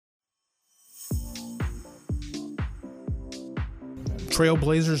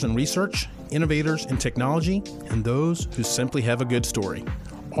trailblazers in research, innovators in technology, and those who simply have a good story.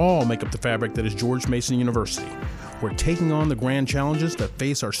 All make up the fabric that is George Mason University. We're taking on the grand challenges that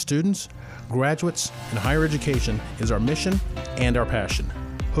face our students, graduates, and higher education is our mission and our passion.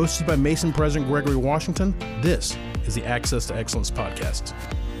 Hosted by Mason President Gregory Washington, this is the Access to Excellence podcast.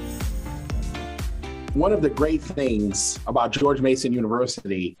 One of the great things about George Mason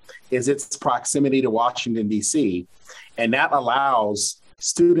University is its proximity to Washington, D.C., and that allows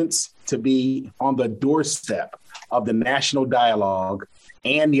students to be on the doorstep of the national dialogue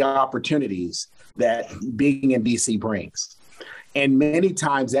and the opportunities that being in D.C. brings. And many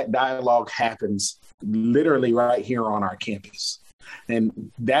times that dialogue happens literally right here on our campus.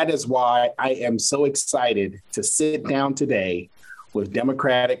 And that is why I am so excited to sit down today with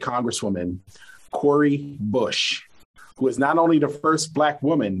Democratic Congresswoman Cori Bush, who is not only the first Black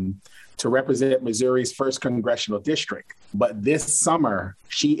woman to represent Missouri's 1st Congressional District, but this summer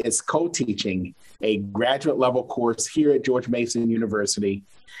she is co-teaching a graduate level course here at George Mason University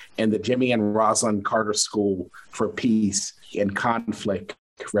in the Jimmy and Rosalind Carter School for Peace and Conflict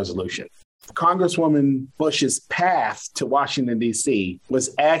Resolution. Congresswoman Bush's path to Washington, D.C.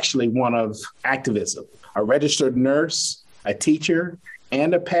 was actually one of activism. A registered nurse, a teacher,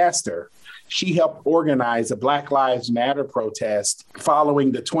 and a pastor, she helped organize a Black Lives Matter protest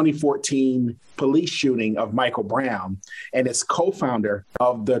following the 2014 police shooting of Michael Brown, and is co-founder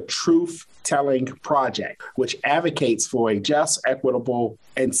of the Truth Telling Project, which advocates for a just, equitable,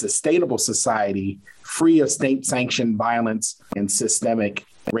 and sustainable society free of state-sanctioned violence and systemic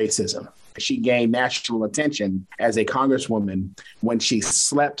racism. She gained national attention as a congresswoman when she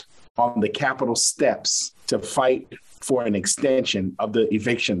slept on the Capitol steps to fight for an extension of the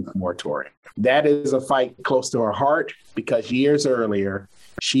eviction moratorium. That is a fight close to her heart because years earlier,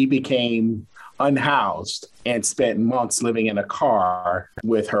 she became unhoused and spent months living in a car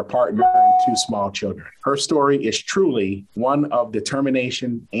with her partner and 2 small children. Her story is truly one of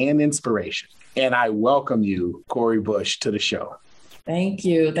determination and inspiration. And I welcome you, Cori Bush, to the show. Thank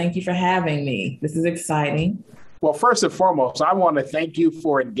you. Thank you for having me. This is exciting. Well, first and foremost, I want to thank you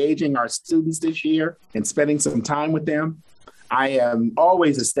for engaging our students this year and spending some time with them. I am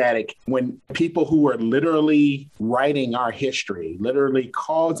always ecstatic when people who are literally writing our history, literally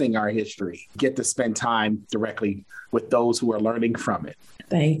causing our history, get to spend time directly with those who are learning from it.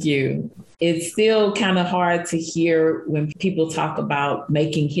 Thank you. It's still kind of hard to hear when people talk about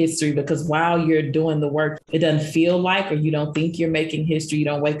making history, because while you're doing the work, it doesn't feel like, or you don't think you're making history. You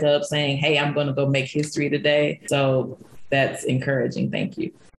don't wake up saying, hey, I'm going to go make history today. So that's encouraging. Thank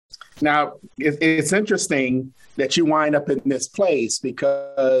you. Now, it's interesting that you wind up in this place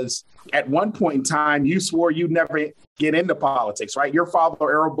because at one point in time, you swore you'd never get into politics, right? Your father,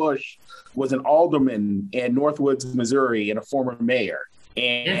 Errol Bush, was an alderman in Northwoods, Missouri, and a former mayor.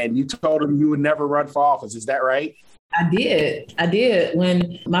 And you told him you would never run for office. Is that right? I did.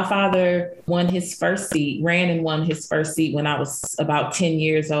 When my father ran and won his first seat when I was about 10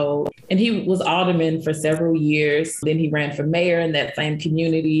 years old. And he was alderman for several years. Then he ran for mayor in that same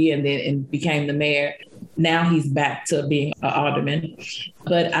community and became the mayor. Now he's back to being an alderman.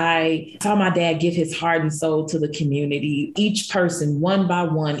 But I saw my dad give his heart and soul to the community, each person, one by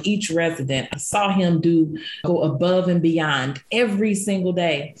one, each resident. I saw him go above and beyond every single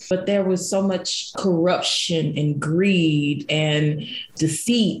day. But there was so much corruption and greed and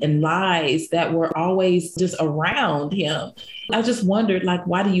deceit and lies that were always just around him. I just wondered,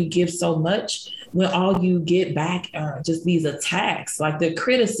 why do you give so much when all you get back are just these attacks, like the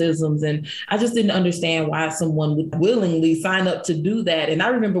criticisms? And I just didn't understand why someone would willingly sign up to do that. And I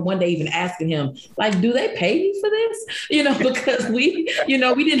remember one day even asking him, do they pay me for this? Because we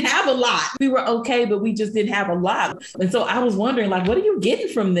didn't have a lot. We were okay, but we just didn't have a lot. And so I was wondering, what are you getting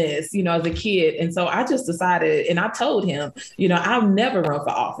from this, as a kid? And so I just decided, and I told him, I'll never run for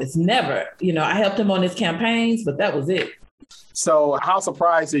office, never. I helped him on his campaigns, but that was it. So how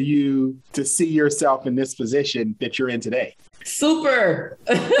surprised are you to see yourself in this position that you're in today? Super.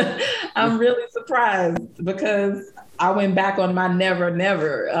 I'm really surprised because I went back on my never.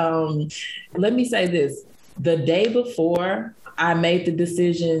 Let me say this. The day before I made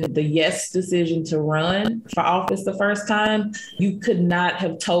the yes decision to run for office the first time, you could not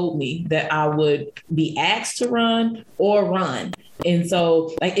have told me that I would be asked to run or run. And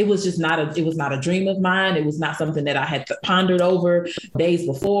so it was not a dream of mine. It was not something that I had pondered over days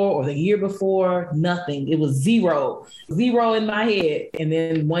before or the year before, nothing. It was zero in my head. And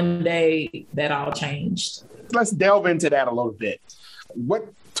then one day that all changed. Let's delve into that a little bit.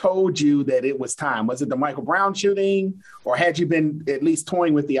 What told you that it was time? Was it the Michael Brown shooting, or had you been at least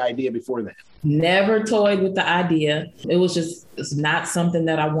toying with the idea before that? Never toyed with the idea. It's not something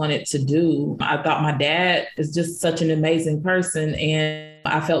that I wanted to do. I thought my dad is just such an amazing person, and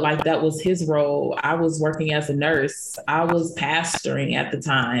I felt like that was his role. I was working as a nurse. I was pastoring at the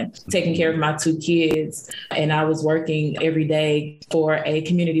time, taking care of my 2 kids, and I was working every day for a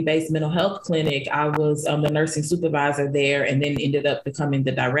community-based mental health clinic. I was the nursing supervisor there, and then ended up becoming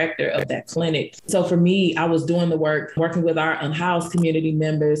the director of that clinic. So for me, I was doing the work, working with our unhoused community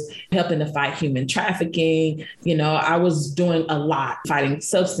members, helping to fight human trafficking. I was doing a lot, fighting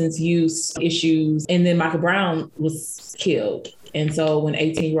substance use issues. And then Michael Brown was killed. And so when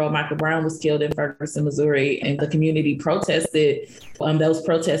 18-year-old Michael Brown was killed in Ferguson, Missouri, and the community protested, those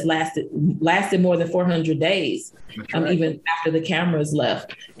protests lasted more than 400 days, even after the cameras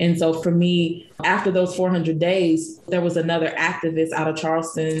left. And so for me, after those 400 days, there was another activist out of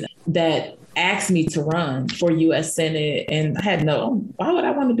Charleston that asked me to run for U.S. Senate. And I had why would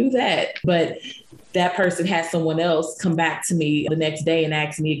I want to do that? But that person had someone else come back to me the next day and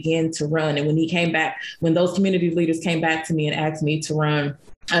ask me again to run. And when those community leaders came back to me and asked me to run,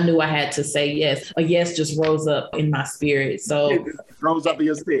 I knew I had to say yes. A yes just rose up in my spirit. So it rose up in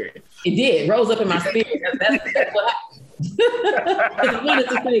your spirit. It did, rose up in my spirit. That's what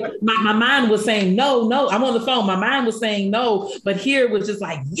happened. My mind was saying no. I'm on the phone. My mind was saying no, but here it was just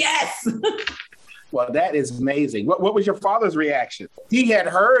like, yes. Well, that is amazing. What was your father's reaction? He had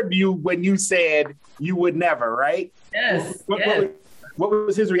heard you when you said you would never, right? Yes. What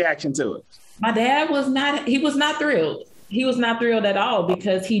was his reaction to it? My dad was not thrilled. He was not thrilled at all,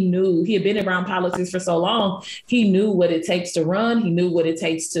 because he knew he had been around politics for so long. He knew what it takes to run. He knew what it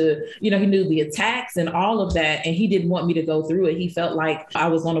takes to, he knew the attacks and all of that. And he didn't want me to go through it. He felt like I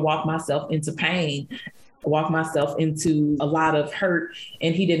was going to walk myself into pain, walk myself into a lot of hurt.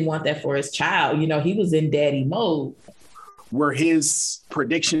 And he didn't want that for his child. He was in daddy mode. Were his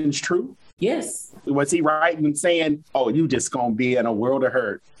predictions true? Yes. Was he right in saying, oh, you just going to be in a world of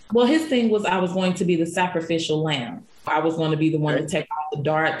hurt? Well, his thing was I was going to be the sacrificial lamb. I was going to be the one to take all the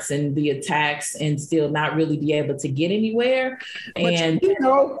darts and the attacks and still not really be able to get anywhere. But and you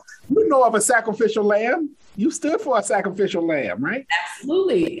know of a sacrificial lamb. You stood for a sacrificial lamb, right?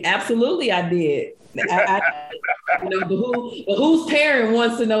 Absolutely, I did. Whose parent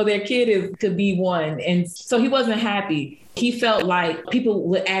wants to know their kid could be one? And so he wasn't happy. He felt like people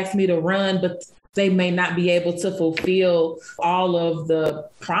would ask me to run, but they may not be able to fulfill all of the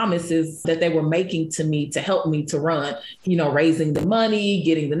promises that they were making to me to help me to run, raising the money,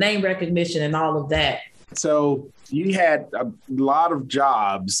 getting the name recognition and all of that. So you had a lot of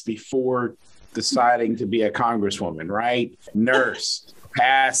jobs before deciding to be a congresswoman, right? Nurse,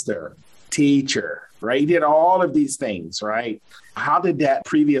 pastor, teacher, right? You did all of these things, right? How did that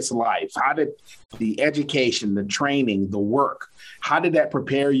previous life, how did the education, the training, the work, how did that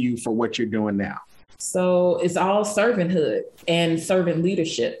prepare you for what you're doing now? So it's all servanthood and servant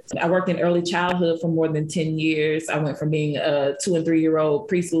leadership. I worked in early childhood for more than 10 years. I went from being a 2- and 3-year-old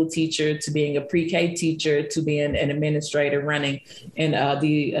preschool teacher to being a pre-K teacher to being an administrator running and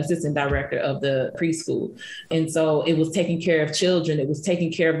the assistant director of the preschool. And so it was taking care of children. It was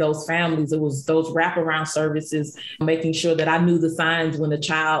taking care of those families. It was those wraparound services, making sure that I knew the signs when a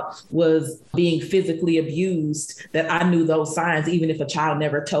child was being physically abused, that I knew those signs, even if a child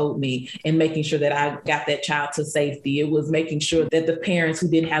never told me, and making sure that I got that child to safety. It was making sure that the parents who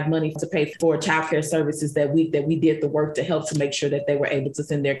didn't have money to pay for childcare services that we did the work to help to make sure that they were able to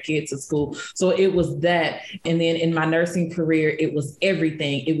send their kids to school. So it was that. And then in my nursing career, it was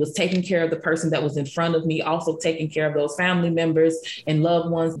everything. It was taking care of the person that was in front of me, also taking care of those family members and loved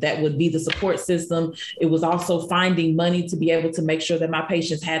ones that would be the support system. It was also finding money to be able to make sure that my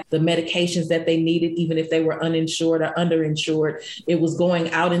patients had the medications that they needed, even if they were uninsured or underinsured. It was going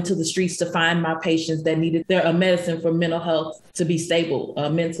out into the streets to find my patients that needed their medicine for mental health to be stable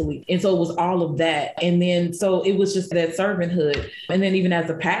mentally. And so it was all of that. And then, so it was just that servanthood. And then even as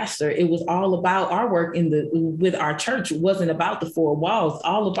a pastor, it was all about our work with our church. It wasn't about the 4 walls.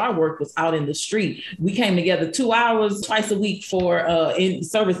 All of our work was out in the street. We came together 2 hours twice a week for in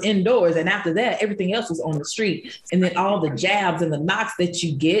service indoors. And after that, everything else was on the street. And then all the jabs and the knocks that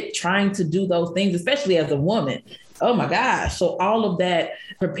you get trying to do those things, especially as a woman. Oh my gosh. So all of that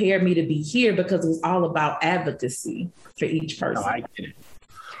prepared me to be here because it was all about advocacy for each person. I get it.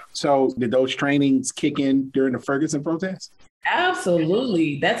 So did those trainings kick in during the Ferguson protest?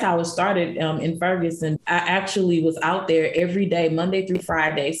 Absolutely. That's how it started in Ferguson. I actually was out there every day, Monday through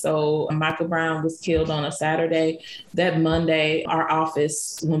Friday. So Michael Brown was killed on a Saturday. That Monday, our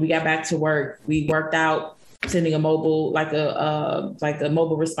office, when we got back to work, we worked out sending a mobile, like a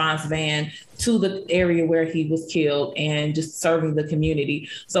mobile response van to the area where he was killed and just serving the community.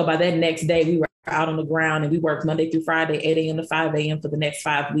 So by that next day, we were out on the ground and we worked Monday through Friday, 8 a.m. to 5 a.m. for the next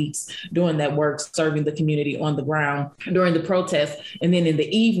 5 weeks, doing that work, serving the community on the ground during the protest. And then in the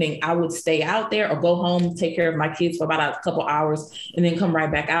evening, I would stay out there or go home, take care of my kids for about a couple hours, and then come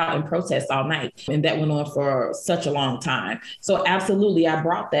right back out and protest all night. And that went on for such a long time. So absolutely, I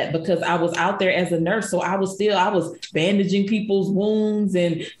brought that because I was out there as a nurse. So I was bandaging people's wounds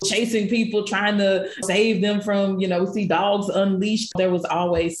and chasing people, trying to save them from, see dogs unleashed. There was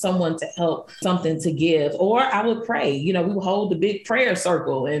always someone to help, something to give, or I would pray. We would hold the big prayer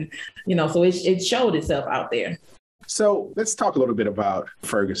circle, and so it showed itself out there. So let's talk a little bit about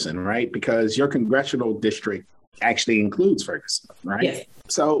Ferguson, right? Because your congressional district actually includes Ferguson, right? Yes.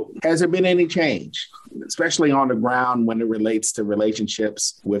 So has there been any change, especially on the ground when it relates to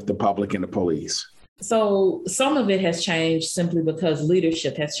relationships with the public and the police? So some of it has changed simply because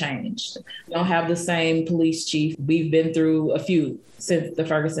leadership has changed. We don't have the same police chief. We've been through a few since the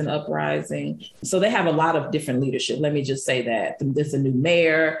Ferguson uprising. So they have a lot of different leadership. Let me just say that. There's a new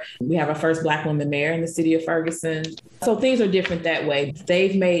mayor. We have our first Black woman mayor in the city of Ferguson. So things are different that way.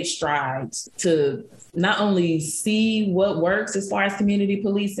 They've made strides to not only see what works as far as community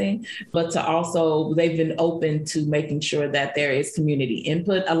policing, but to also, they've been open to making sure that there is community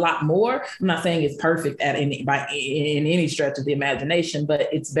input a lot more. I'm not saying it's perfect in any stretch of the imagination, but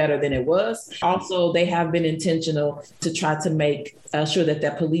it's better than it was. Also, they have been intentional to try to make sure that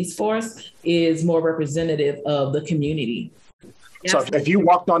that police force is more representative of the community. So if you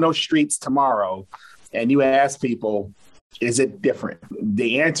walked on those streets tomorrow and you asked people, is it different?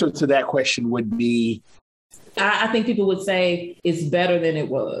 The answer to that question would be, I think people would say it's better than it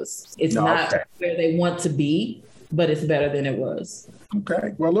was. It's not where they want to be, but it's better than it was.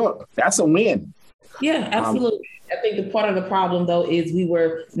 Okay. Well, look, that's a win. Yeah, absolutely. I think the part of the problem, though, is we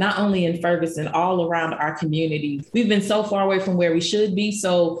were not only in Ferguson, all around our community. We've been so far away from where we should be.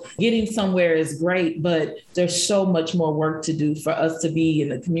 So getting somewhere is great, but there's so much more work to do for us to be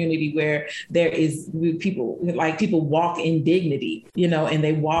in a community where there is people walk in dignity, and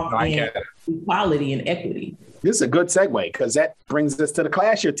they walk in equality and equity. This is a good segue because that brings us to the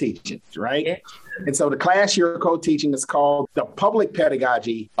class you're teaching, right? Yeah. And so the class you're co-teaching is called The Public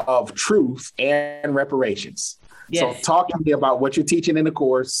Pedagogy of Truth and Reparations. Yes. So talk to me about what you're teaching in the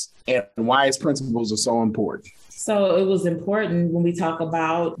course and why its principles are so important. So it was important when we talk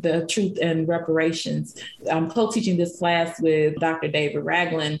about the truth and reparations. I'm co-teaching this class with Dr. David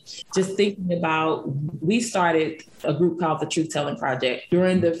Ragland, just thinking about, we started a group called the Truth Telling Project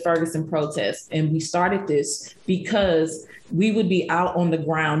during the Ferguson protests. And we started this because we would be out on the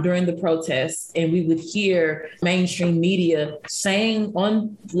ground during the protests and we would hear mainstream media saying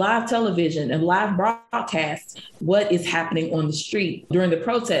on live television and live broadcasts what is happening on the street during the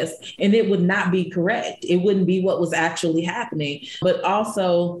protests. And it would not be correct. It wouldn't be what was actually happening. But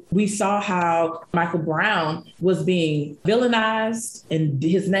also we saw how Michael Brown was being villainized and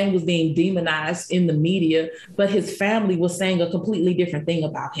his name was being demonized in the media, but his family was saying a completely different thing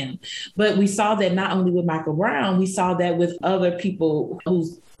about him. But we saw that not only with Michael Brown, we saw that with other people who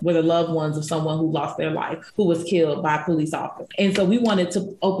were the loved ones of someone who lost their life, who was killed by a police officer. And so we wanted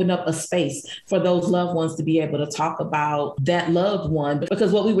to open up a space for those loved ones to be able to talk about that loved one.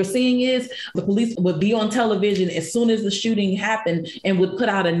 Because what we were seeing is the police would be on television as soon as the shooting happened and would put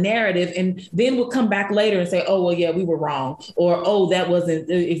out a narrative and then would come back later and say, oh, well, yeah, we were wrong. Or, oh, that wasn't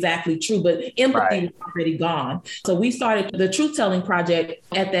exactly true. But empathy was already gone. So we started the Truth Telling Project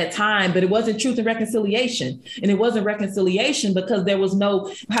at that time, but it wasn't truth and reconciliation. And it wasn't reconciliation because there was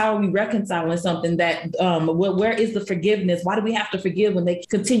no, how are we reconciling something that, where is the forgiveness? Why do we have to forgive when they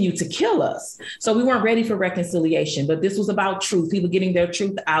continue to kill us? So we weren't ready for reconciliation, but this was about truth, people getting their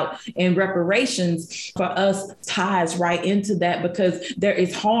truth out, and reparations for us ties right into that because there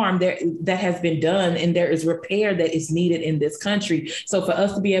is harm there that has been done and there is repair that is needed in this country. So for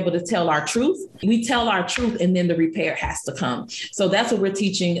us to be able to tell our truth, we tell our truth and then the repair has to come. So that's what we're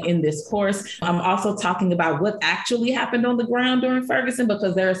teaching in this course. I'm also talking about what actually happened on the ground during Ferguson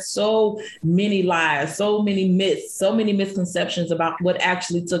because there are so many lies, so many myths, so many misconceptions about what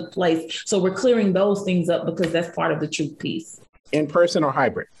actually took place. So we're clearing those things up because that's part of the truth piece. In person or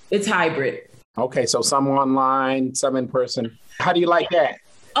hybrid? It's hybrid. Okay, so some online, some in person. How do you like that?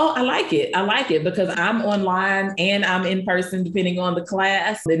 Oh, I like it. I like it because I'm online and I'm in person, depending on the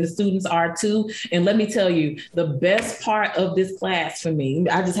class, and the students are too. And let me tell you, the best part of this class for me,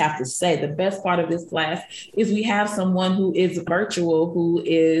 I just have to say, the best part of this class is we have someone who is virtual, who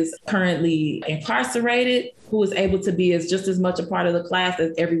is currently incarcerated, who is able to be just as much a part of the class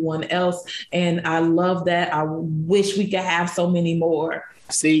as everyone else. And I love that. I wish we could have so many more.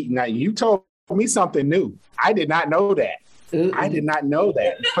 See, now you told me something new. I did not know that. I did not know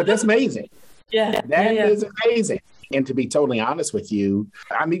that, but that's amazing. That is amazing. And to be totally honest with you,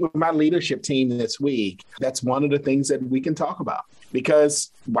 I meet with my leadership team this week. That's one of the things that we can talk about,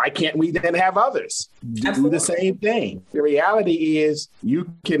 because why can't we then have others do the same thing? The reality is you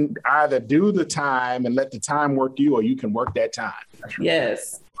can either do the time and let the time work you, or you can work that time.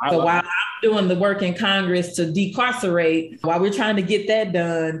 Yes. So while I'm doing the work in Congress to decarcerate, while we're trying to get that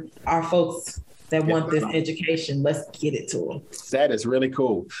done, our folks that want this education, let's get it to them. That is really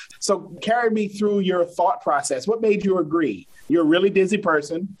cool. So carry me through your thought process. What made you agree? You're a really busy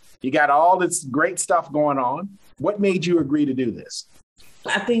person. You got all this great stuff going on. What made you agree to do this?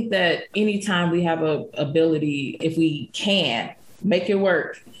 I think that anytime we have a ability, if we can make it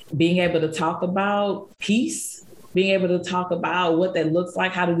work, being able to talk about peace, being able to talk about what that looks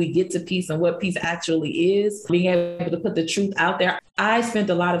like, how do we get to peace and what peace actually is, being able to put the truth out there. I spent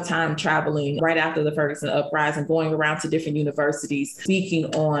a lot of time traveling right after the Ferguson uprising, going around to different universities,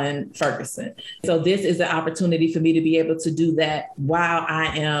 speaking on Ferguson. So this is an opportunity for me to be able to do that while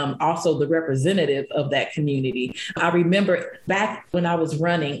I am also the representative of that community. I remember back when I was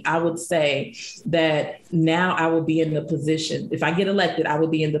running, I would say that now I will be in the position, if I get elected, I will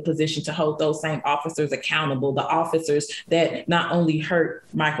be in the position to hold those same officers accountable, the officers that not only hurt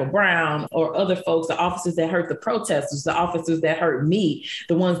Michael Brown or other folks, the officers that hurt the protesters, the officers that hurt me,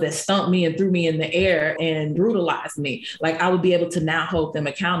 the ones that stumped me and threw me in the air and brutalized me. Like, I would be able to now hold them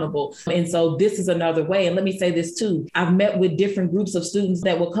accountable. And so this is another way. And let me say this too. I've met with different groups of students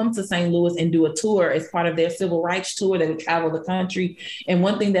that will come to St. Louis and do a tour as part of their civil rights tour. They would travel the country. And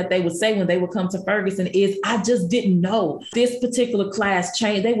one thing that they would say when they would come to Ferguson is, I just didn't know this particular class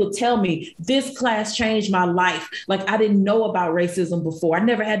changed. They would tell me, this class changed my life. Like, I didn't know about racism before. I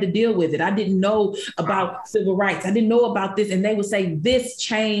never had to deal with it. I didn't know about civil rights. I didn't know about this. And they would say, this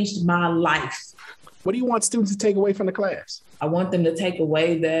changed my life. What do you want students to take away from the class? I want them to take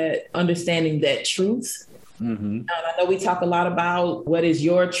away that understanding that truth. Mm-hmm. I know we talk a lot about what is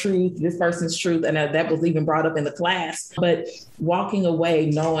your truth, this person's truth, and that was even brought up in the class, but walking away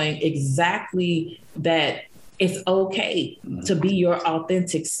knowing exactly that it's okay to be your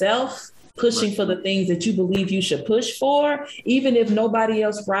authentic self, pushing for the things that you believe you should push for, even if nobody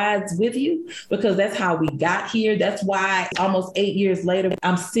else rides with you, because that's how we got here. That's why almost 8 years later,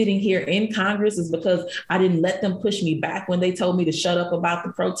 I'm sitting here in Congress, is because I didn't let them push me back when they told me to shut up about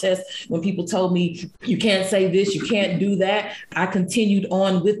the protests. When people told me, you can't say this, you can't do that, I continued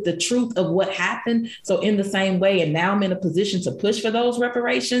on with the truth of what happened. So in the same way, and now I'm in a position to push for those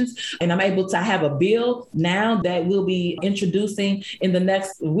reparations, and I'm able to have a bill now that we'll be introducing in the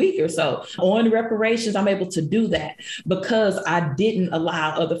next week or so on reparations. I'm able to do that because I didn't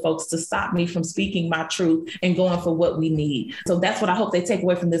allow other folks to stop me from speaking my truth and going for what we need. So that's what I hope they take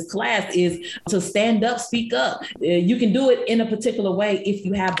away from this class, is to stand up, speak up. You can do it in a particular way if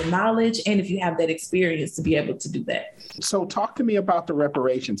you have the knowledge and if you have that experience to be able to do that. So talk to me about the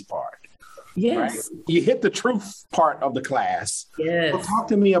reparations part. Yes. Right? You hit the truth part of the class. Yes. So talk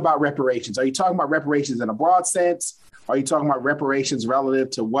to me about reparations. Are you talking about reparations in a broad sense? Are you talking about reparations relative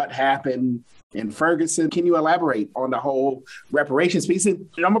to what happened in Ferguson? Can you elaborate on the whole reparations piece? And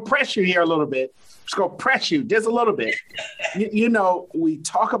I'm going to press you here a little bit. Just going to press you just a little bit. You know, we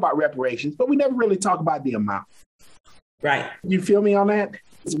talk about reparations, but we never really talk about the amount. Right. You feel me on that?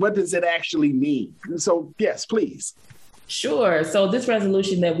 What does it actually mean? So, yes, please. Sure. So this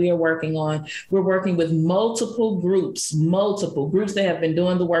resolution that we are working on, we're working with multiple groups that have been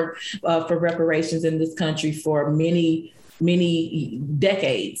doing the work for reparations in this country for many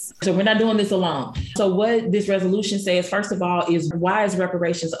decades. So we're not doing this alone. So what this resolution says, first of all, is why is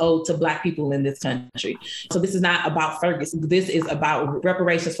reparations owed to Black people in this country? So this is not about Ferguson. This is about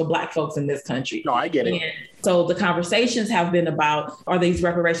reparations for Black folks in this country. No, I get it. And so the conversations have been about, are these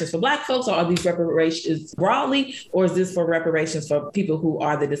reparations for Black folks, or are these reparations broadly, or is this for reparations for people who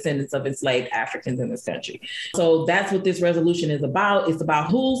are the descendants of enslaved Africans in this country? So that's what this resolution is about. It's about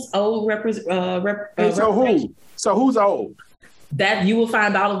who's owed reparations. So who's old? That you will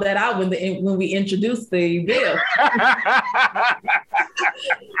find all of that out when we introduce the bill.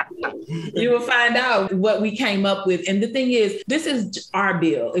 You will find out what we came up with. And the thing is, this is our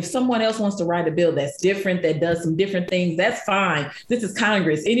bill. If someone else wants to write a bill that's different, that does some different things, that's fine. This is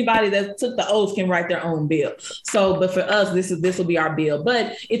Congress. Anybody that took the oath can write their own bill. So, but for us, this will be our bill.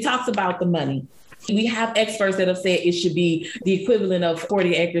 But it talks about the money. We have experts that have said it should be the equivalent of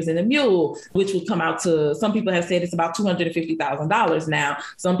 40 acres and a mule, which would come out to, some people have said it's about $250,000 now.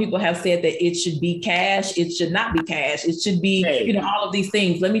 Some people have said that it should be cash. It should not be cash. It should be, all of these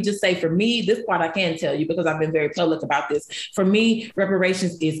things. Let me just say, for me, this part I can tell you because I've been very public about this. For me,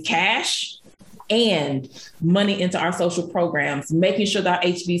 reparations is cash and money into our social programs, making sure that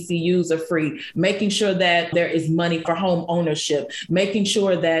HBCUs are free, making sure that there is money for home ownership, making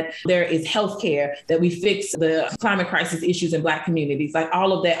sure that there is healthcare, that we fix the climate crisis issues in Black communities, like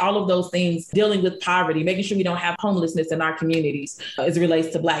all of that, all of those things, dealing with poverty, making sure we don't have homelessness in our communities as it relates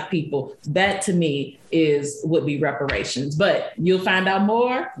to Black people. That to me would be reparations. But you'll find out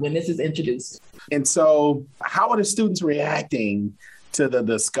more when this is introduced. And so how are the students reacting to the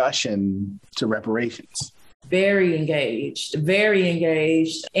discussion to reparations? Very engaged.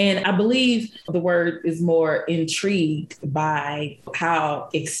 And I believe the word is more intrigued by how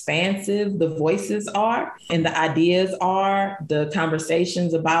expansive the voices are and the ideas are, the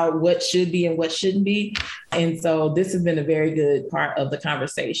conversations about what should be and what shouldn't be. And so this has been a very good part of the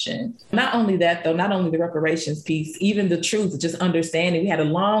conversation. Not only that, though, not only the reparations piece, even the truth, just understanding. We had a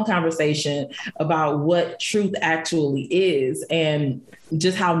long conversation about what truth actually is and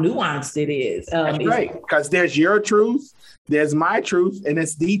just how nuanced it is. That's right, because there's your truth, there's my truth, and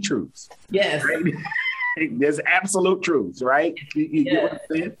it's the truth. Yes. Right? There's absolute truth, right? You get what I'm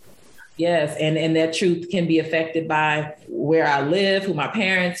saying? Yes, and that truth can be affected by where I live, who my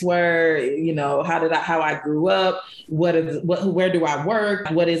parents were, how I grew up, where do I work,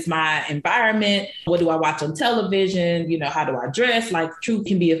 what is my environment, what do I watch on television, how do I dress? Like, truth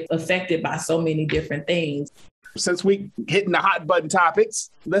can be affected by so many different things. Since we hitting the hot button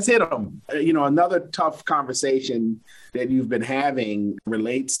topics, let's hit them. Another tough conversation that you've been having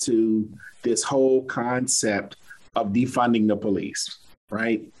relates to this whole concept of defunding the police,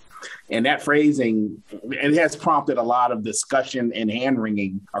 right? And that phrasing, it has prompted a lot of discussion and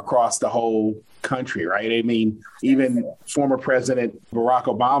hand-wringing across the whole country, right? I mean, even former President Barack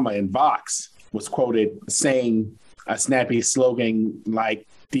Obama in Vox was quoted saying a snappy slogan like,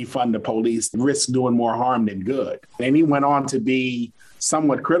 defund the police, risks doing more harm than good. And he went on to be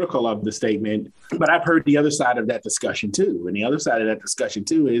somewhat critical of the statement, but I've heard the other side of that discussion too. And the other side of that discussion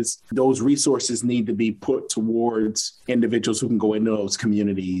too is those resources need to be put towards individuals who can go into those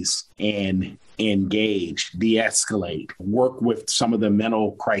communities and engage, de-escalate, work with some of the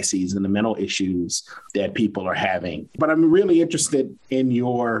mental crises and the mental issues that people are having. But I'm really interested in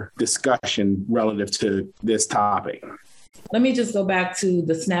your discussion relative to this topic. Let me just go back to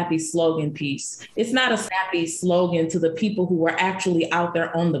the snappy slogan piece. It's not a snappy slogan to the people who are actually out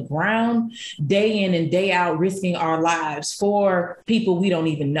there on the ground, day in and day out, risking our lives for people we don't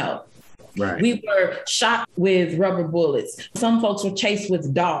even know. Right. We were shot with rubber bullets. Some folks were chased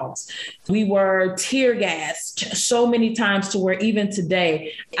with dogs. We were tear gassed so many times to where even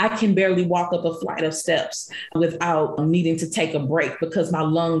today, I can barely walk up a flight of steps without needing to take a break because my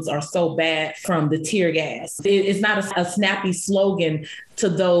lungs are so bad from the tear gas. It's not a snappy slogan to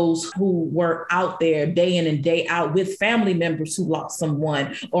those who were out there day in and day out with family members who lost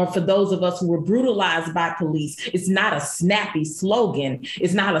someone, or for those of us who were brutalized by police. It's not a snappy slogan.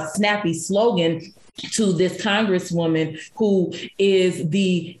 It's not a snappy slogan to this Congresswoman who is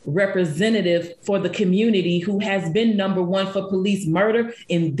the representative for the community, who has been number one for police murder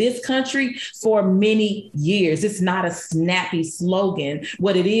in this country for many years. It's not a snappy slogan.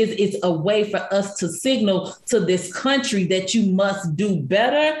 What it is, it's a way for us to signal to this country that you must do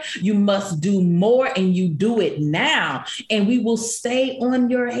better, you must do more, and you do it now. And we will stay on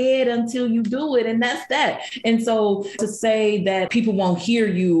your head until you do it. And that's that. And so to say that people won't hear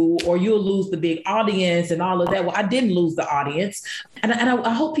you or you'll lose the big audience and all of that. Well, I didn't lose the audience. And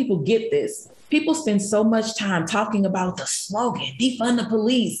I hope people get this. People spend so much time talking about the slogan, defund the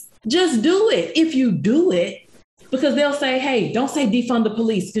police. Just do it if you do it. Because they'll say, hey, don't say defund the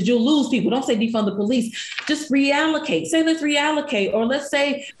police because you'll lose people. Don't say defund the police. Just reallocate. Say let's reallocate, or let's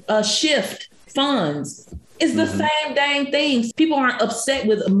say shift funds. It's the same dang thing. People aren't upset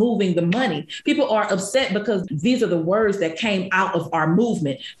with moving the money. People are upset because these are the words that came out of our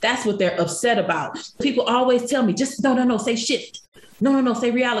movement. That's what they're upset about. People always tell me, just no, say shift. No,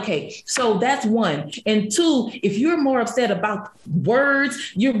 say reallocate. So that's one. And two, if you're more upset about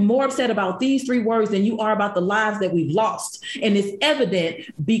words, you're more upset about these three words than you are about the lives that we've lost. And it's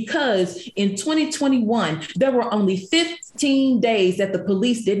evident because in 2021, there were only 15 days that the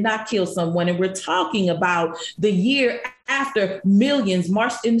police did not kill someone. And we're talking about the year after millions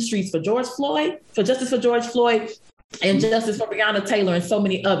marched in the streets for justice for George Floyd, and justice for Breonna Taylor and so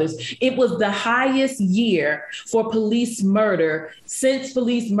many others. It was the highest year for police murder since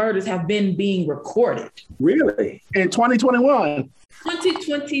police murders have been being recorded. Really? In 2021?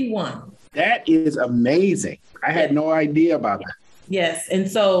 2021. That is amazing. I had no idea about that. Yes. And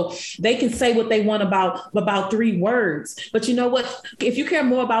so they can say what they want about three words. But you know what? If you care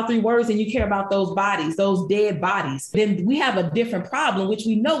more about three words and you care about those bodies, those dead bodies, then we have a different problem, which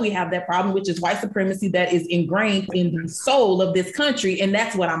we know we have that problem, which is white supremacy that is ingrained in the soul of this country. And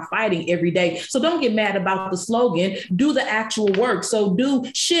that's what I'm fighting every day. So don't get mad about the slogan. Do the actual work. So do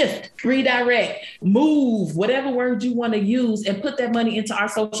shift, redirect, move, whatever word you want to use, and put that money into our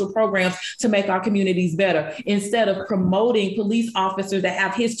social programs to make our communities better instead of promoting police officers that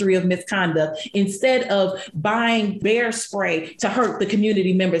have history of misconduct, instead of buying bear spray to hurt the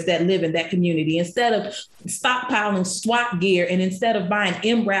community members that live in that community, instead of stockpiling SWAT gear, and instead of buying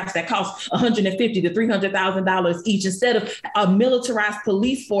MRAPs that cost $150,000 to $300,000 each, instead of a militarized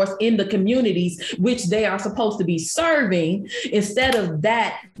police force in the communities which they are supposed to be serving. Instead of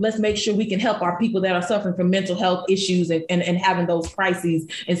that, let's make sure we can help our people that are suffering from mental health issues and having those crises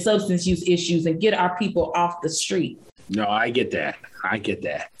and substance use issues, and get our people off the street. No, I get that.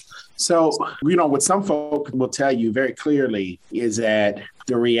 So, what some folks will tell you very clearly is that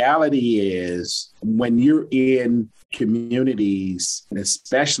the reality is when you're in communities, and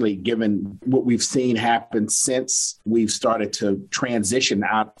especially given what we've seen happen since we've started to transition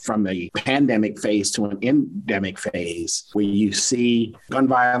out from a pandemic phase to an endemic phase, where you see gun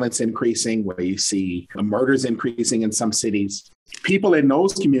violence increasing, where you see murders increasing in some cities, people in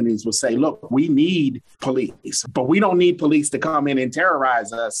those communities will say, look, we need police, but we don't need police to come in and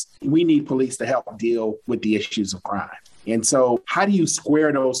terrorize us. We need police to help deal with the issues of crime. And so how do you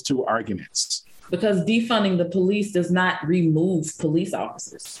square those two arguments? Because defunding the police does not remove police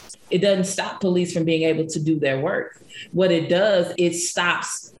officers. It doesn't stop police from being able to do their work. What it does, it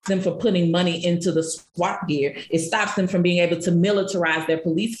stops them from putting money into the SWAT gear. It stops them from being able to militarize their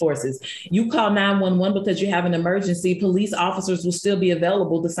police forces. You call 911 because you have an emergency, police officers will still be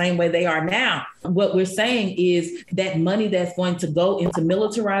available the same way they are now. What we're saying is that money that's going to go into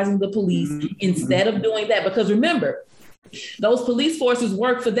militarizing the police, instead of doing that, because remember, those police forces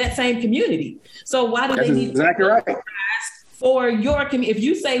work for that same community. So why do they need exactly right for your community? If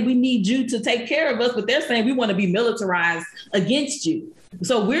you say we need you to take care of us, but they're saying we want to be militarized against you.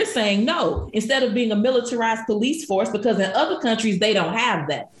 So we're saying no, instead of being a militarized police force, because in other countries, they don't have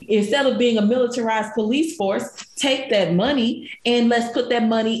that. Instead of being a militarized police force, take that money and let's put that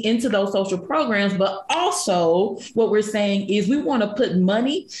money into those social programs. But also what we're saying is we want to put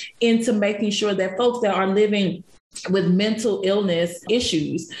money into making sure that folks that are living with mental illness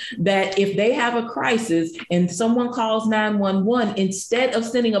issues, that if they have a crisis and someone calls 911, instead of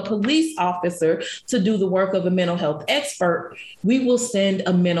sending a police officer to do the work of a mental health expert, we will send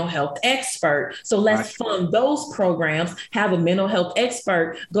a mental health expert. So let's fund those programs, have a mental health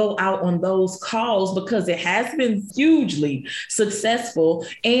expert go out on those calls, because it has been hugely successful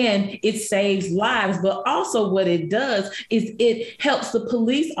and it saves lives. But also what it does is it helps the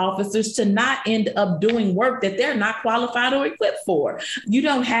police officers to not end up doing work that they're not qualified or equipped for. You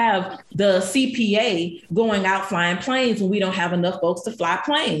don't have the CPA going out flying planes when we don't have enough folks to fly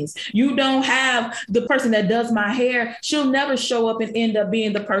planes. You don't have the person that does my hair. She'll never show up and end up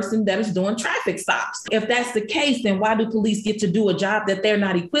being the person that is doing traffic stops. If that's the case, then why do police get to do a job that they're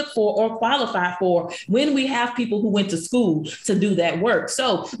not equipped for or qualified for when we have people who went to school to do that work?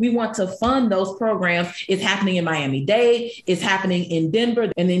 So we want to fund those programs. It's happening in Miami-Dade. It's happening in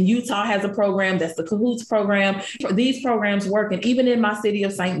Denver. And then Utah has a program that's the Cahoots program. These programs work. And even in my city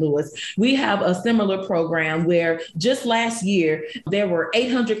of St. Louis, we have a similar program where just last year, there were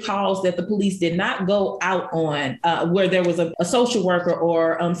 800 calls that the police did not go out on, where there was a social worker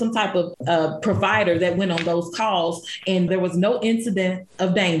or some type of provider that went on those calls, and there was no incident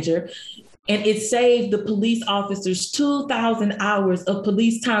of danger. And it saved the police officers 2,000 hours of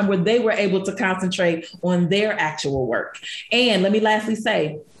police time where they were able to concentrate on their actual work. And let me lastly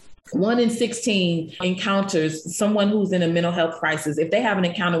say, 1 in 16 encounters someone who's in a mental health crisis. If they have an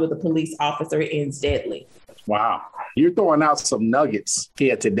encounter with a police officer, it ends deadly. Wow. You're throwing out some nuggets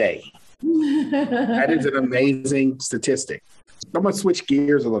here today. That is an amazing statistic. I'm going to switch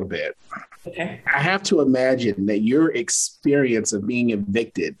gears a little bit. Okay. I have to imagine that your experience of being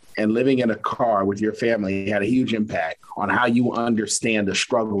evicted and living in a car with your family had a huge impact on how you understand the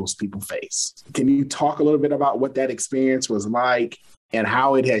struggles people face. Can you talk a little bit about what that experience was like and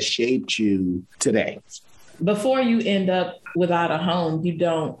how it has shaped you today? Before you end up without a home, you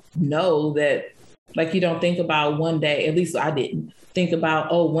don't know that, like, you don't think about one day, at least I didn't think about,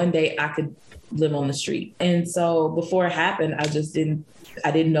 oh, one day I could live on the street. And so before it happened, I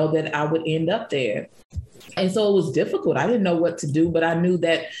didn't know that I would end up there. And so it was difficult. I didn't know what to do, but I knew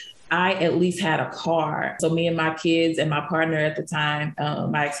that I at least had a car. So me and my kids and my partner at the time,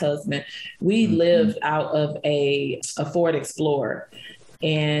 my ex-husband, we lived out of a Ford Explorer.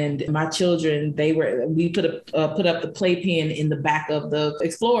 And my children, we put up the playpen in the back of the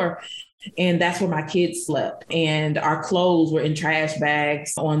Explorer. And that's where my kids slept. And our clothes were in trash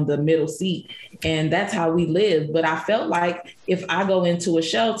bags on the middle seat. And that's how we lived. But I felt like if I go into a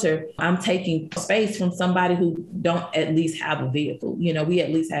shelter, I'm taking space from somebody who don't at least have a vehicle. You know, we at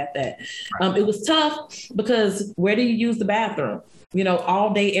least had that. It was tough because where do you use the bathroom? You know,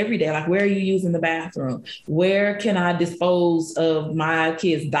 all day, every day, like, where are you using the bathroom? Where can I dispose of my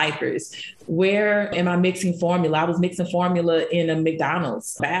kids' diapers? Where am I mixing formula? I was mixing formula in a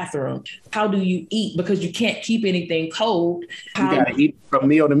McDonald's bathroom. How do you eat? Because you can't keep anything cold. You got to eat from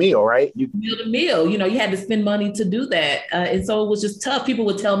meal to meal, right? Meal to meal. You know, you had to spend money to do that. And so it was just tough. People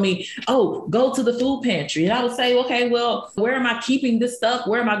would tell me, oh, go to the food pantry. And I would say, okay, well, where am I keeping this stuff?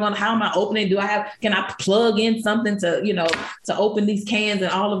 Where am I going? How am I opening? Can I plug in something to open these cans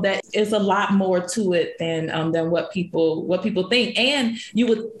and all of that? It's a lot more to it than what people think. And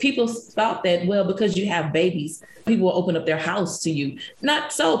people thought that, well, because you have babies, people will open up their house to you.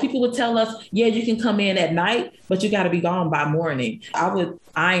 Not so. People would tell us, yeah, you can come in at night, but you got to be gone by morning. I would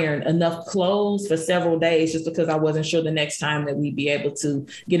iron enough clothes for several days just because I wasn't sure the next time that we'd be able to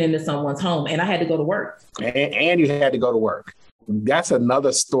get into someone's home. And I had to go to work. And you had to go to work. That's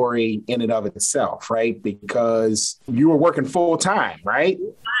another story in and of itself, right? Because you were working full time, right?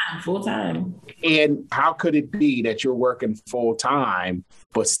 Full time. And how could it be that you're working full time,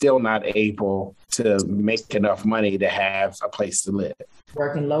 but still not able to make enough money to have a place to live?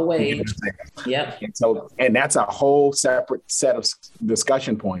 Working low wage. Yep. And that's a whole separate set of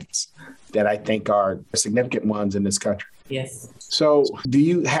discussion points that I think are significant ones in this country. Yes. So do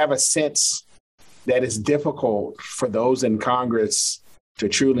you have a sense that it's difficult for those in Congress to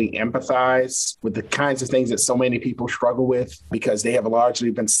truly empathize with the kinds of things that so many people struggle with because they have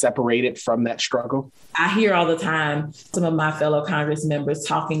largely been separated from that struggle? I hear all the time some of my fellow Congress members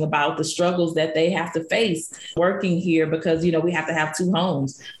talking about the struggles that they have to face working here because, you know, we have to have two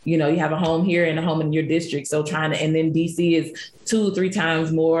homes. You know, you have a home here and a home in your district. So and then DC is 2-3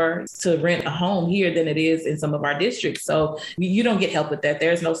 times more to rent a home here than it is in some of our districts. So you don't get help with that.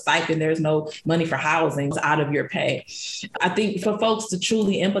 There's no stipend. There's no money for housing out of your pay. I think for folks to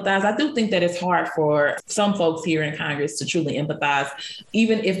truly empathize, I do think that it's hard for some folks here in Congress to truly empathize,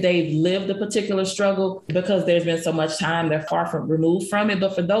 even if they've lived a particular struggle, because there's been so much time, they're far from removed from it.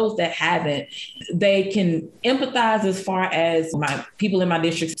 But for those that haven't, they can empathize as far as my people in my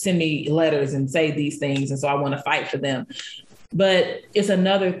district send me letters and say these things. And so I want to fight for them. But it's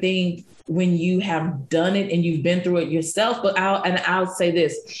another thing when you have done it and you've been through it yourself. But I'll say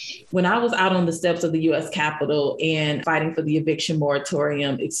this, when I was out on the steps of the U.S. Capitol and fighting for the eviction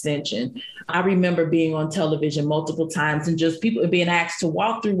moratorium extension, I remember being on television multiple times and just people being asked to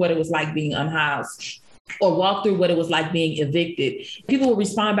walk through what it was like being unhoused or walk through what it was like being evicted. People will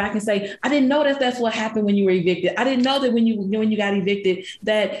respond back and say, I didn't know that's what happened when you were evicted. I didn't know that when you got evicted,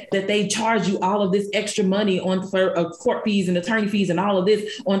 that they charge you all of this extra money for court fees and attorney fees and all of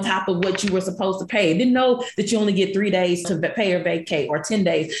this on top of what you were supposed to pay. Didn't know that you only get 3 days to pay or vacate or 10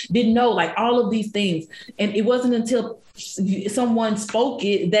 days. Didn't know, like, all of these things. And it wasn't until someone spoke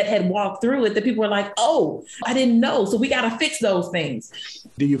it that had walked through it that people were like, oh, I didn't know. So we got to fix those things.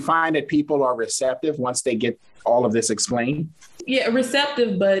 Do you find that people are receptive once they get all of this explained? Yeah,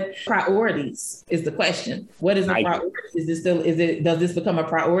 receptive, but priorities is the question. What is the priority? Does this become a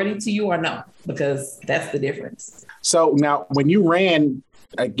priority to you or no? Because that's the difference. So now when you ran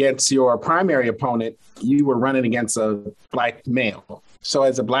against your primary opponent, you were running against a Black male. So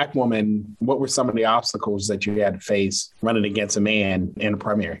as a Black woman, what were some of the obstacles that you had to face running against a man in a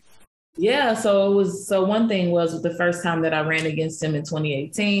primary? Yeah, so one thing was the first time that I ran against him in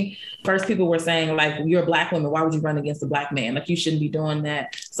 2018. First, people were saying, like, you're a Black woman, why would you run against a Black man? Like, you shouldn't be doing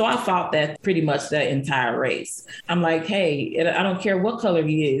that. So I fought that pretty much the entire race. I'm like, hey, I don't care what color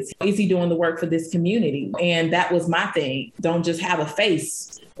he is. Is he doing the work for this community? And that was my thing. Don't just have a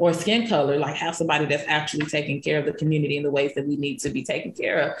face. or skin color, like have somebody that's actually taking care of the community in the ways that we need to be taken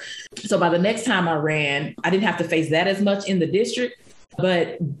care of. So by the next time I ran, I didn't have to face that as much in the district,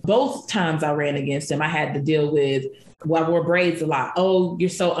 but both times I ran against him, I had to deal with, well, I wore braids a lot. Oh, you're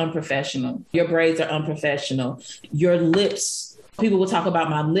so unprofessional. Your braids are unprofessional. Your lips, people will talk about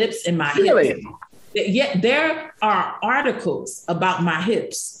my lips and my hips. Yet there are articles about my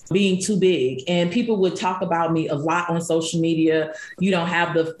hips being too big, and people would talk about me a lot on social media. You don't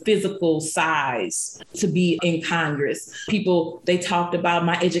have the physical size to be in Congress. People, they talked about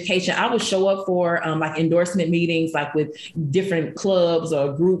my education. I would show up for like endorsement meetings, like with different clubs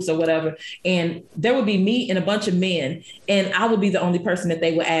or groups or whatever. And there would be me and a bunch of men, and I would be the only person that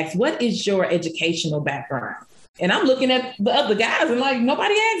they would ask, what is your educational background? And I'm looking at the other guys and like,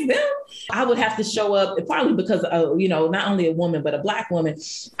 nobody asked them. I would have to show up, partly because, not only a woman, but a Black woman.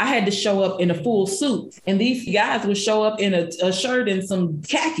 I had to show up in a full suit. And these guys would show up in a shirt and some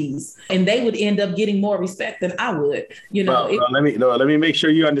khakis, and they would end up getting more respect than I would. Let me make sure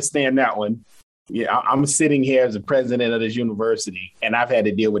you understand that one. Yeah, I'm sitting here as the president of this university, and I've had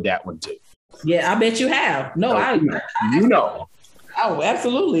to deal with that one too. Yeah, I bet you have. No, you know. Oh,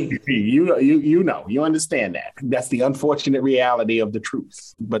 absolutely. You understand that. That's the unfortunate reality of the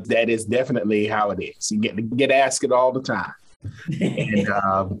truth. But that is definitely how it is. You get asked it all the time.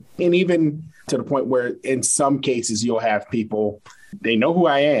 And even to the point where in some cases you'll have people, they know who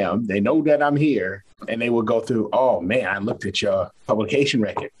I am, they know that I'm here, and they will go through, oh man, I looked at your publication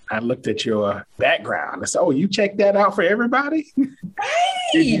record. I looked at your background. I said, oh, you check that out for everybody?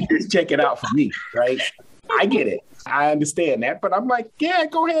 You just check it out for me, right? I get it. I understand that, but I'm like, yeah,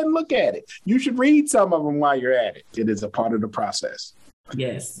 go ahead and look at it. You should read some of them while you're at it. It is a part of the process.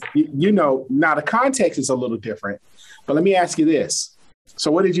 Yes. Now the context is a little different, but let me ask you this.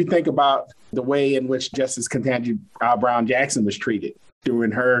 So what did you think about the way in which Justice Ketanji Brown Jackson was treated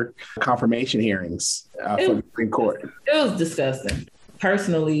during her confirmation hearings for the Supreme Court? It was disgusting.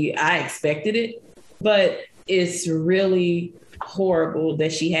 Personally, I expected it, but it's really horrible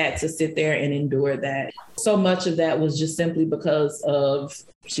that she had to sit there and endure that. So much of that was just simply because of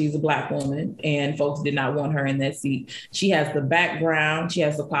she's a Black woman and folks did not want her in that seat. She has the background, she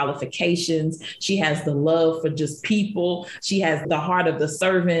has the qualifications, she has the love for just people, she has the heart of the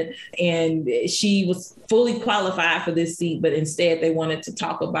servant, and she was fully qualified for this seat, but instead they wanted to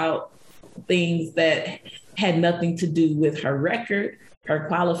talk about things that had nothing to do with her record, her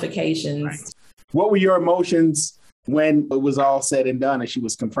qualifications. Right. What were your emotions when it was all said and done and she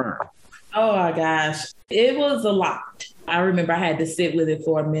was confirmed? Oh my gosh, it was a lot. I remember I had to sit with it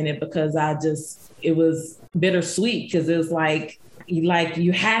for a minute because it was bittersweet because it was like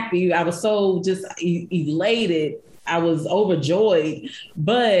you happy. I was so just elated. I was overjoyed,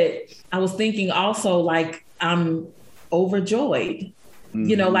 but I was thinking also like I'm overjoyed,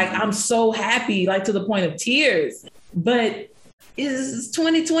 like I'm so happy, like to the point of tears, but it's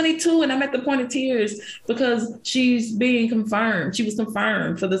 2022 and I'm at the point of tears because she's being confirmed. She was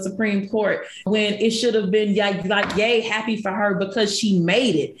confirmed for the Supreme Court when it should have been like yay, happy for her because she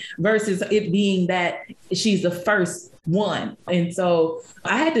made it versus it being that she's the first one. And so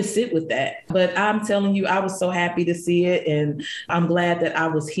I had to sit with that. But I'm telling you, I was so happy to see it. And I'm glad that I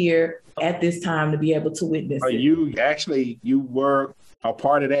was here at this time to be able to witness it. You were a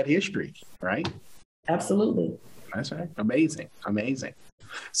part of that history, right? Absolutely. That's right. Amazing.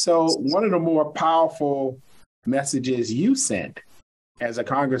 So one of the more powerful messages you sent as a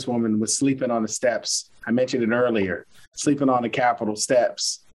congresswoman was sleeping on the steps. I mentioned it earlier, sleeping on the Capitol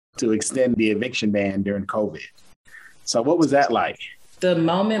steps to extend the eviction ban during COVID. So what was that like? The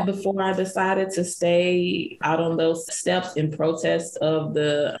moment before I decided to stay out on those steps in protest of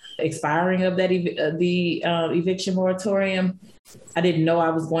the expiring of that eviction moratorium, I didn't know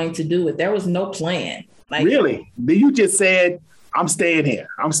I was going to do it. There was no plan. Really? You just said, I'm staying here.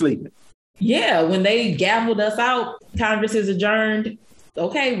 I'm sleeping. Yeah. When they gavelled us out, Congress is adjourned.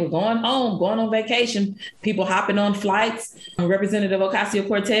 Okay, we're going home, going on vacation. People hopping on flights. Representative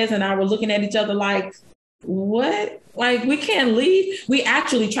Ocasio-Cortez and I were looking at each other like, what? Like, we can't leave. We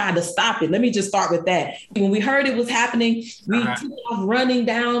actually tried to stop it. Let me just start with that. When we heard it was happening, we took off running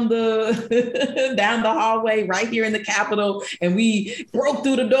down the down the hallway right here in the Capitol, and we broke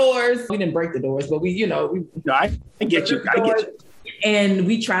through the doors. We didn't break the doors, but I get you. And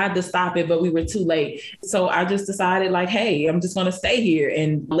we tried to stop it, but we were too late. So I just decided like, hey, I'm just going to stay here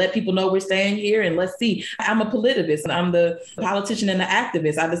and let people know we're staying here. And let's see, I'm a politicist and I'm the politician and the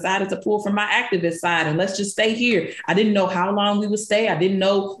activist. I decided to pull from my activist side and let's just stay here. I didn't know how long we would stay. I didn't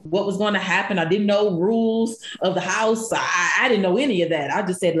know what was going to happen. I didn't know rules of the House. I didn't know any of that. I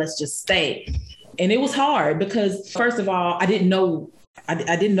just said, let's just stay. And it was hard because, first of all, I didn't know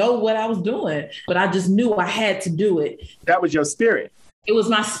I didn't know what I was doing, but I just knew I had to do it. That was your spirit. It was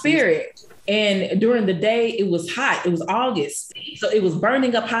my spirit. And during the day, it was hot. It was August. So it was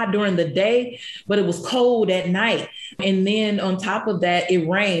burning up hot during the day, but it was cold at night. And then on top of that, it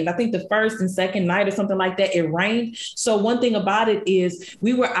rained. I think the first and second night or something like that, it rained. So one thing about it is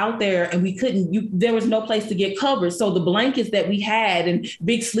we were out there and we there was no place to get covered. So the blankets that we had and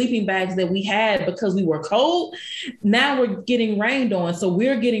big sleeping bags that we had because we were cold, now we're getting rained on. So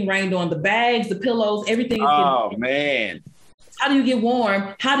we're getting rained on. The bags, the pillows, everything. Oh, man. How do you get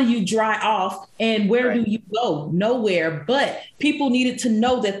warm? How do you dry off? And where do you go? Nowhere. But people needed to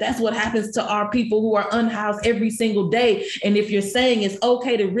know that that's what happens to our people who are unhoused every single day. And if you're saying it's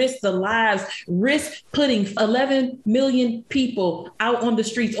okay to risk the lives, risk putting 11 million people out on the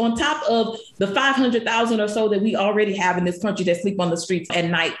streets on top of the 500,000 or so that we already have in this country that sleep on the streets at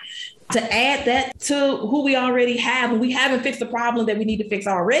night. To add that to who we already have, and we haven't fixed the problem that we need to fix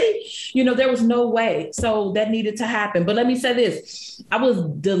already, there was no way. So that needed to happen. But let me say this, I was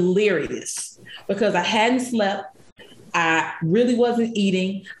delirious because I hadn't slept. I really wasn't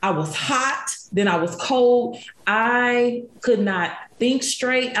eating. I was hot. Then I was cold. I could not think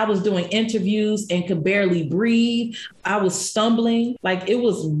straight. I was doing interviews and could barely breathe. I was stumbling. Like, it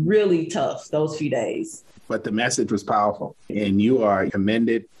was really tough those few days. But the message was powerful, and you are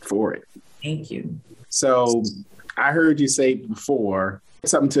commended for it. Thank you. So I heard you say before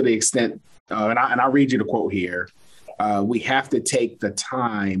something to the extent, and I'll read you the quote here. We have to take the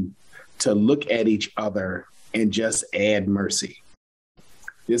time to look at each other and just add mercy.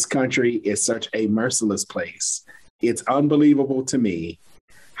 This country is such a merciless place. It's unbelievable to me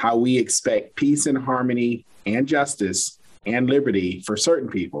how we expect peace and harmony and justice and liberty for certain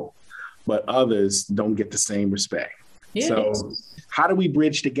people, but others don't get the same respect. Yeah. So how do we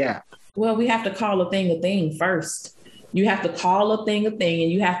bridge the gap? Well, we have to call a thing first. You have to call a thing,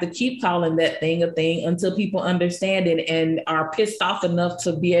 and you have to keep calling that thing a thing until people understand it and are pissed off enough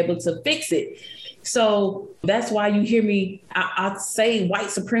to be able to fix it. So that's why you hear me, I say white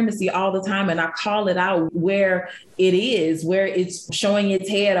supremacy all the time, and I call it out where it is, where it's showing its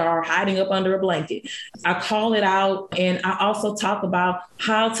head or hiding up under a blanket. I call it out, and I also talk about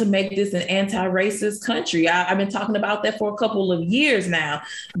how to make this an anti-racist country. I've been talking about that for a couple of years now,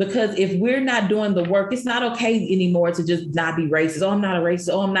 because if we're not doing the work, it's not okay anymore to just not be racist. Oh, I'm not a racist.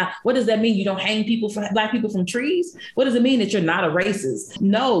 Oh, I'm not. What does that mean? You don't hang Black people from trees? What does it mean that you're not a racist?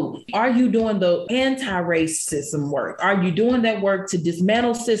 No. Are you doing the anti-racism work? Are you doing that work to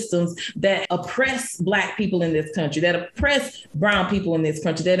dismantle systems that oppress Black people in this country, that oppress brown people in this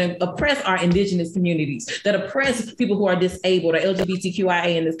country, that oppress our indigenous communities, that oppress people who are disabled or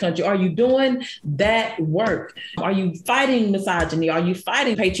LGBTQIA in this country? Are you doing that work? Are you fighting misogyny? Are you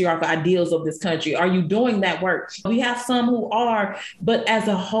fighting patriarchal ideals of this country? Are you doing that work? We have some who are, but as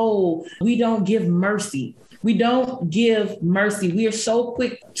a whole, we don't give mercy. We don't give mercy. We are so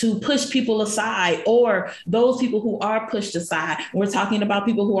quick to push people aside, or those people who are pushed aside. We're talking about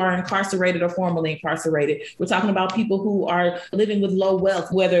people who are incarcerated or formerly incarcerated. We're talking about people who are living with low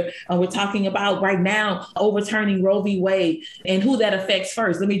wealth, whether we're talking about right now overturning Roe v. Wade and who that affects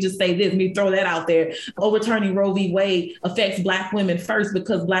first. Let me just say this, let me throw that out there. Overturning Roe v. Wade affects Black women first,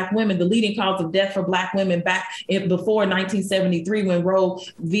 because Black women, the leading cause of death for Black women before 1973, when Roe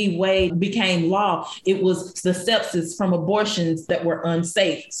v. Wade became law, it was the sepsis from abortions that were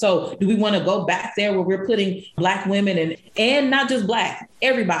unsafe. So do we want to go back there where we're putting Black women and not just Black,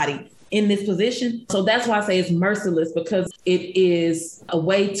 everybody in this position? So that's why I say it's merciless, because it is a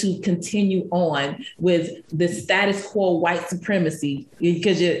way to continue on with the status quo white supremacy.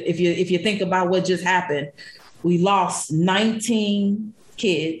 Because if you think about what just happened, we lost 19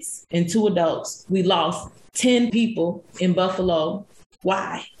 kids and 2 adults. We lost 10 people in Buffalo.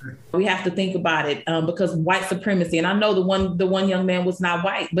 Why? We have to think about it, because white supremacy, and I know the one young man was not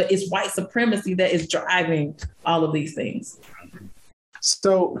white, but it's white supremacy that is driving all of these things.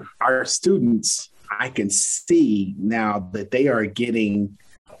 So our students, I can see now that they are getting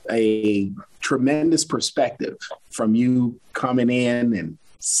a tremendous perspective from you coming in and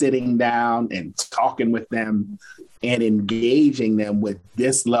sitting down and talking with them and engaging them with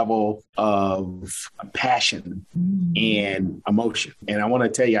this level of passion and emotion. And I want to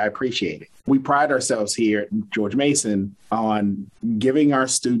tell you, I appreciate it. We pride ourselves here at George Mason on giving our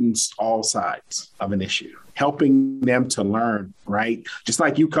students all sides of an issue, helping them to learn, right? Just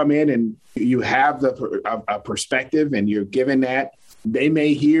like you come in and you have a perspective and you're given that, they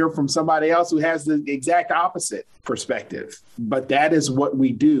may hear from somebody else who has the exact opposite perspective. But that is what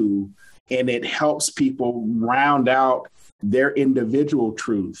we do. And it helps people round out their individual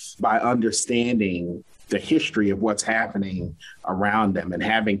truth by understanding the history of what's happening around them and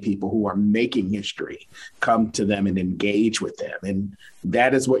having people who are making history come to them and engage with them. And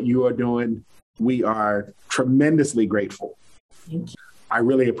that is what you are doing. We are tremendously grateful. Thank you. I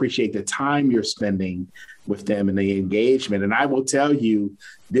really appreciate the time you're spending with them and the engagement. And I will tell you,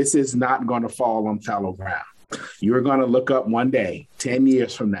 this is not going to fall on fallow ground. You're going to look up one day, 10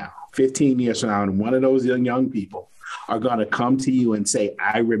 years from now, 15 years from now, and one of those young people are going to come to you and say,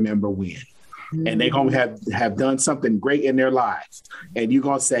 I remember when. And they're going to have done something great in their lives. And you're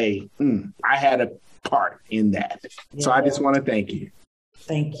going to say, I had a part in that. Yeah. So I just want to thank you.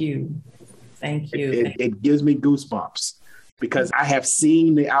 Thank you. Thank you. It gives me goosebumps because I have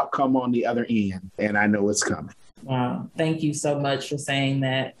seen the outcome on the other end and I know it's coming. Wow. Thank you so much for saying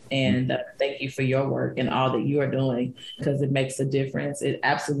that. And thank you for your work and all that you are doing, because it makes a difference. It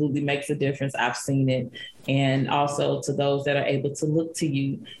absolutely makes a difference. I've seen it. And also to those that are able to look to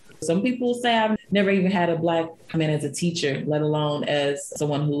you. Some people say I've never even had a Black come in as a teacher, let alone as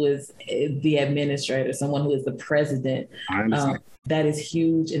someone who is the administrator, someone who is the president. That is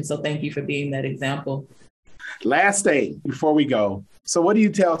huge. And so thank you for being that example. Last thing before we go. So what do you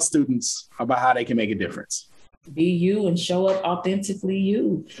tell students about how they can make a difference? Be you and show up authentically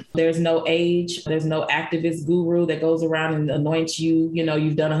you. There's no age. There's no activist guru that goes around and anoints you. You know,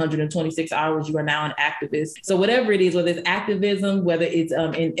 you've done 126 hours. You are now an activist. So whatever it is, whether it's activism, whether it's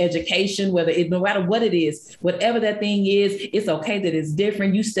in education, whether it's no matter what it is, whatever that thing is, it's okay that it's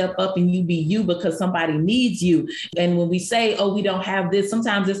different. You step up and you be you because somebody needs you. And when we say, oh, we don't have this,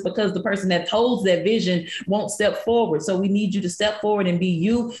 sometimes it's because the person that holds that vision won't step forward. So we need you to step forward and be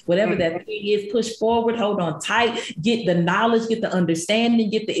you. Whatever that thing is, push forward, hold on tight. Get the knowledge, get the understanding,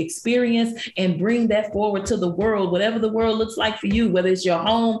 get the experience, and bring that forward to the world, whatever the world looks like for you, whether it's your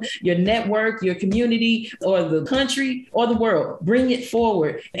home, your network, your community, or the country, or the world. Bring it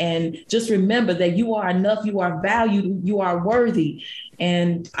forward. And just remember that you are enough, you are valued, you are worthy.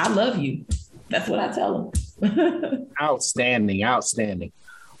 And I love you. That's what I tell them. Outstanding, outstanding.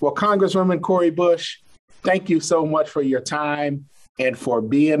 Well, Congresswoman Cori Bush, thank you so much for your time and for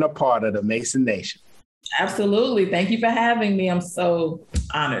being a part of the Mason Nation. Absolutely. Thank you for having me. I'm so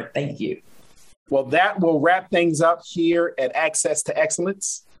honored. Thank you. Well, that will wrap things up here at Access to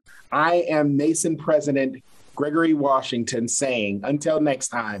Excellence. I am Mason President Gregory Washington saying, until next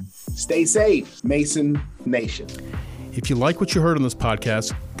time, stay safe, Mason Nation. If you like what you heard on this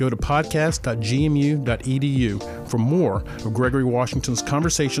podcast, go to podcast.gmu.edu for more of Gregory Washington's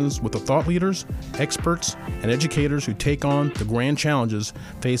conversations with the thought leaders, experts, and educators who take on the grand challenges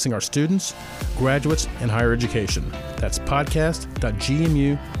facing our students, graduates, and higher education. That's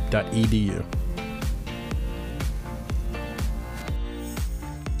podcast.gmu.edu.